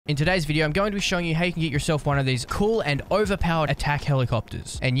In today's video, I'm going to be showing you how you can get yourself one of these cool and overpowered attack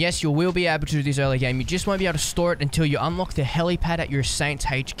helicopters. And yes, you will be able to do this early game. You just won't be able to store it until you unlock the helipad at your Saints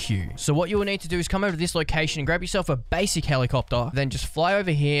HQ. So what you will need to do is come over to this location and grab yourself a basic helicopter. Then just fly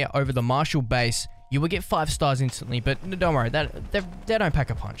over here, over the Marshall base. You will get 5 stars instantly, but don't worry, they don't pack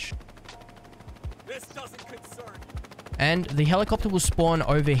a punch. This doesn't concern you. And the helicopter will spawn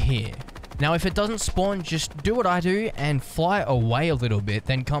over here. Now, if it doesn't spawn, just do what I do and fly away a little bit,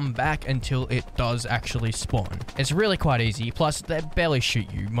 then come back until it does actually spawn. It's really quite easy, plus they barely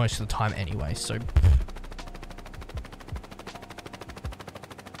shoot you most of the time anyway, so...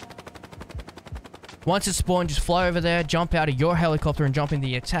 Once it's spawned, just fly over there, jump out of your helicopter and jump in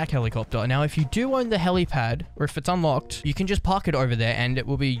the attack helicopter. Now, if you do own the helipad, or if it's unlocked, you can just park it over there and it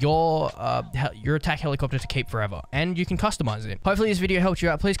will be your attack helicopter to keep forever. And you can customize it. Hopefully this video helped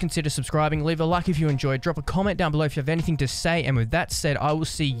you out. Please consider subscribing. Leave a like if you enjoyed. Drop a comment down below if you have anything to say. And with that said, I will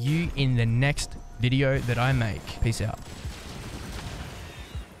see you in the next video that I make. Peace out.